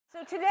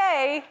So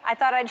today, I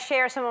thought I'd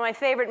share some of my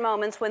favorite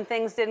moments when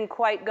things didn't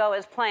quite go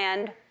as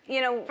planned. You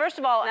know, first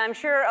of all, I'm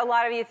sure a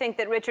lot of you think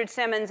that Richard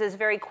Simmons is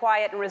very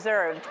quiet and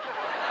reserved.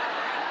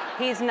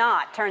 He's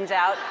not, turns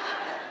out.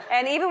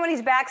 And even when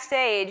he's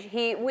backstage,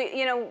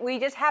 we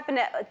just happen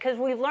to, because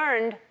we've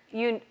learned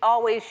you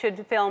always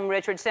should film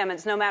Richard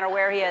Simmons, no matter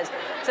where he is.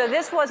 So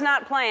this was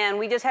not planned.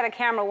 We just had a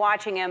camera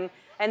watching him,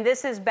 and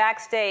this is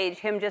backstage,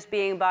 him just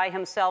being by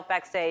himself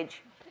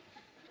backstage.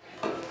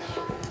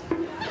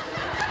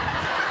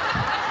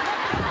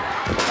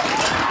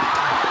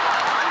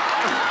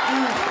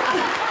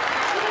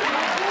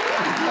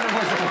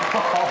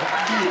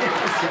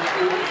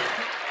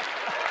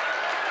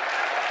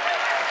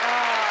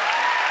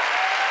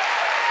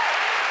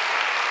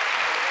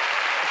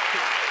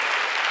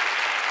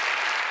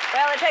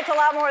 Well, it takes a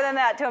lot more than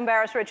that to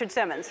embarrass Richard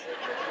Simmons.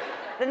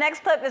 The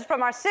next clip is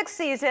from our 6th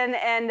season,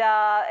 and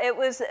it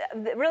was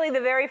really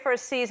the very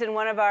first season.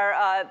 One of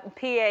our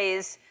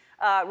PAs,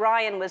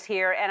 Ryan, was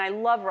here, and I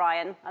love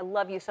Ryan. I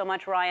love you so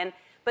much, Ryan.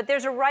 But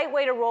there's a right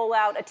way to roll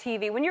out a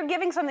TV. When you're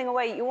giving something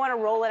away, you want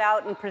to roll it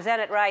out and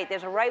present it right.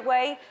 There's a right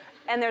way,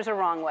 and there's a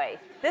wrong way.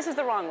 This is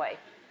the wrong way.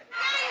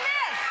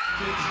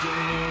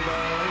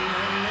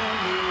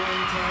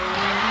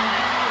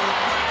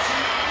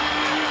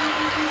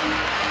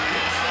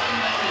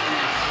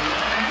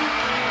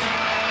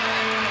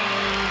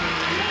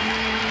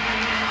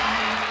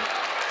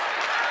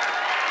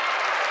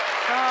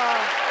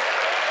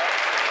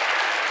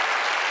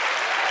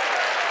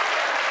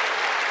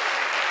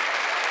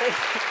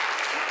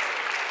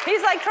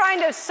 He's like trying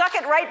to suck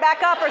it right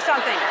back up or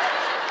something.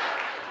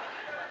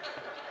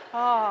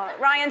 Oh,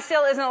 Ryan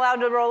still isn't allowed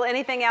to roll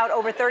anything out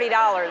over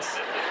 $30.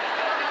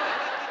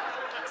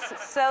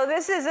 So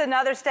this is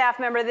another staff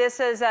member. This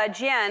is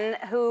Jen,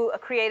 who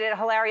created a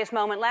hilarious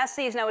moment. Last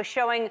season I was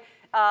showing,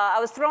 I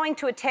was throwing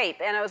to a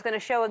tape, and I was going to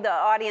show the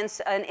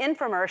audience an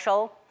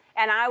infomercial,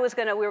 and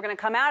we were going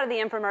to come out of the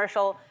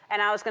infomercial,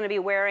 and I was going to be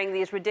wearing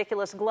these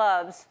ridiculous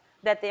gloves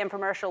that the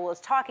infomercial was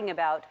talking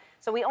about.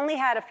 So we only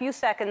had a few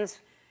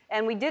seconds,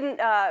 and we didn't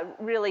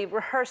really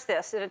rehearse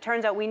this, and it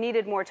turns out we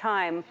needed more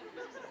time.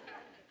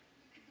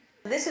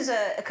 This is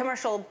a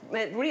commercial,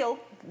 real,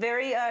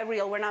 very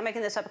real. We're not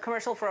making this up. A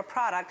commercial for a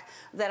product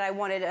that I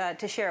wanted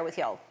to share with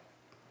y'all.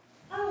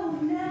 Oh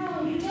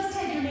no, you just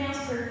had your nails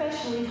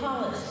professionally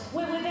polished.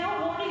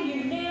 Without warning,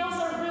 your nails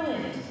are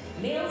ruined.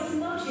 Nails in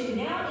Motion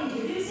now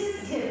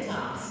introduces Tip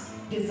Tops,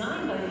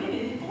 designed by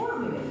women for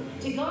women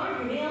to guard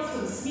your nails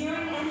from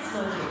smearing and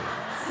smudging.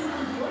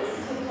 Simply place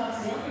the Tip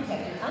Tops nail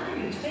protector under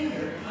each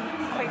finger.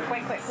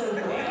 Quick. So go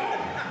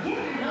ahead, get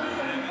your nails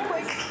done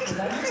quick.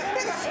 Without your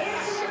fingers and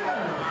your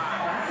phone.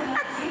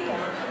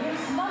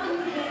 There's nothing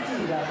you can't do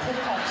about Tip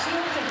Top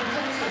shields and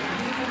protection for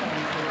beautiful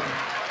manicure.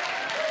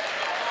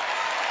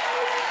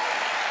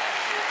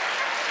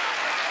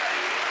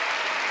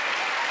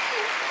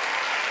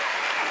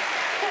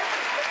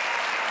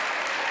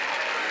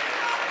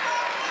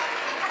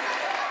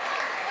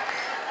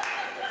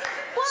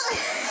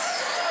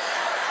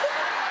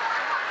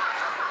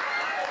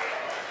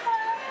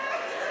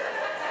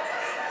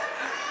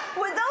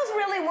 Would those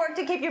really work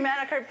to keep your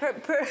manicure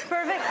perfect?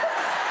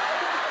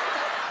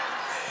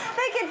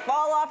 They could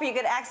fall off, or you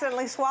could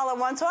accidentally swallow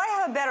one, so I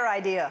have a better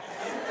idea.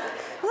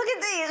 Look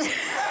at these.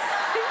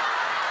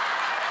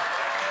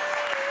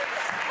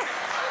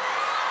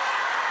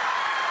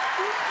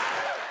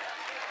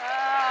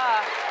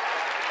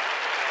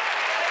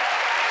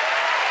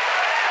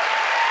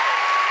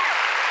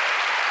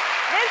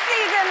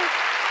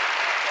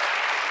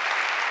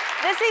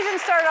 This season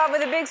started off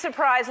with a big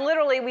surprise.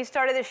 Literally, we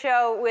started the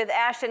show with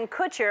Ashton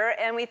Kutcher,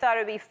 and we thought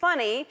it would be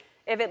funny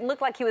if it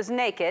looked like he was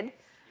naked.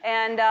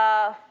 And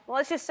well,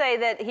 let's just say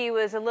that he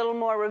was a little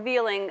more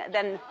revealing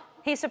than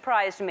he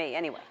surprised me,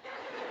 anyway.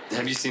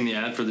 Have you seen the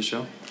ad for the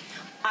show?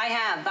 I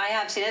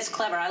have seen it. It's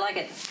clever. I like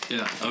it.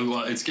 Yeah,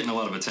 well, it's getting a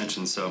lot of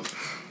attention, so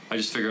I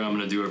just figured I'm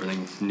going to do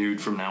everything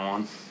nude from now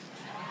on.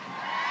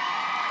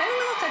 I don't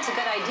know if that's a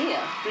good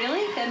idea.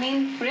 Really? I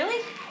mean,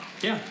 really?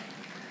 Yeah.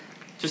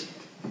 Just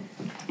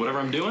whatever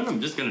I'm doing,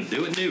 I'm just going to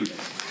do it nude.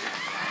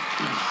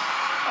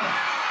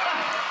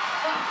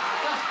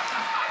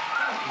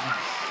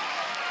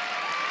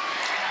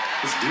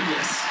 Let's do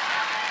this.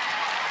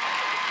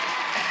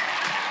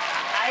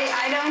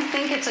 I don't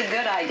think it's a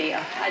good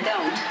idea. I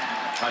don't.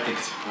 I think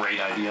it's a great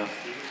idea.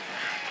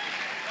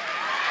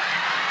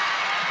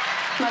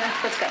 Mother,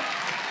 let's go.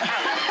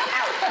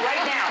 Out.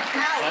 Right now.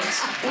 Out.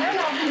 Hugs? No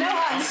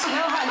hugs.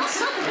 No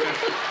hugs. Okay.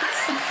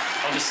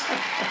 I'll just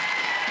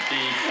be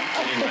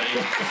getting ready.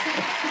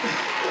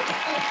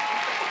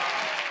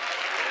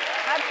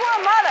 My poor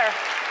mother.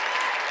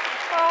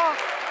 Oh,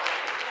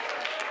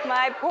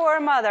 my poor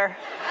mother.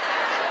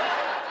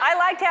 I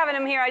liked having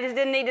him here. I just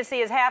didn't need to see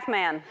his half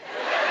man.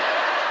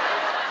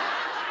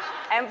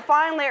 And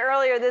finally,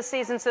 earlier this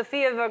season,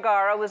 Sofia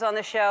Vergara was on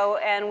the show,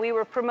 and we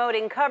were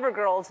promoting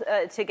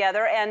CoverGirl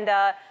together. And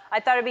I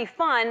thought it'd be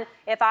fun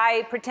if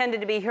I pretended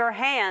to be her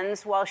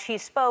hands while she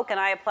spoke and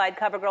I applied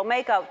CoverGirl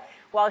makeup.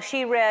 while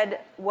she read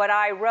what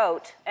I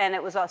wrote, and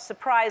it was a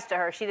surprise to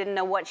her. She didn't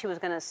know what she was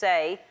going to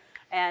say,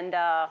 and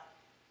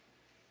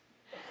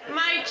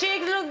my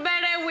cheeks look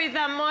better with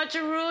as much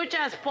rouge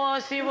as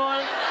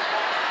possible.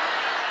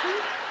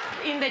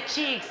 In the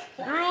cheeks.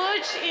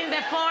 Rouge in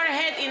the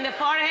forehead,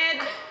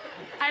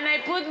 and I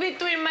put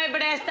between my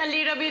breasts a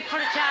little bit for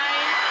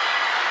shine.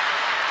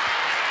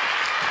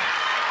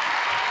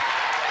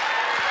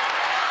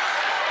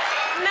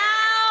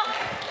 Now,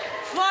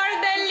 for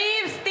the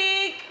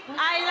lipstick,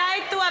 I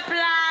like to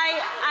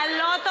apply a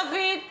lot of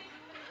it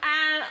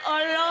and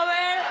all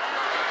over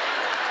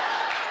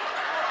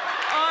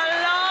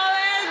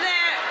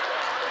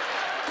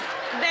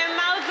the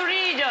mouth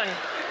region.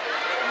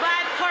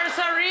 But for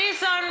some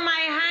reason,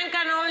 my hand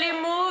can only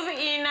move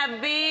in a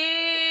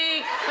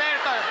big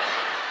circle.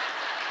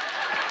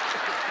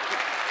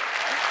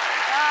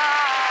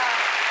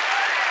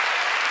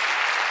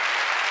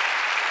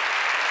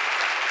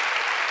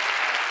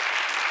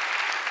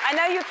 I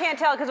know you can't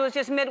tell because it was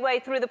just midway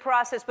through the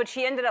process, but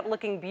she ended up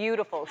looking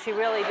beautiful. She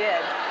really did.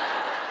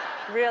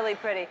 Really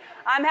pretty.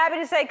 I'm happy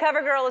to say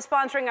CoverGirl is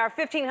sponsoring our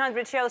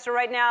 1500th show, so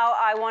right now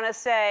I want to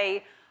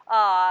say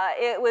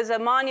it was a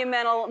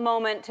monumental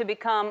moment to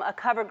become a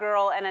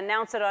CoverGirl and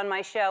announce it on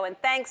my show. And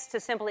thanks to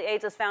Simply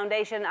Ageless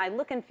Foundation, I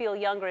look and feel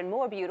younger and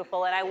more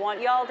beautiful, and I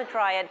want y'all to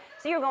try it.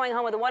 So you're going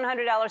home with a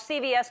 $100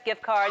 CVS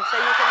gift card so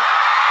you can...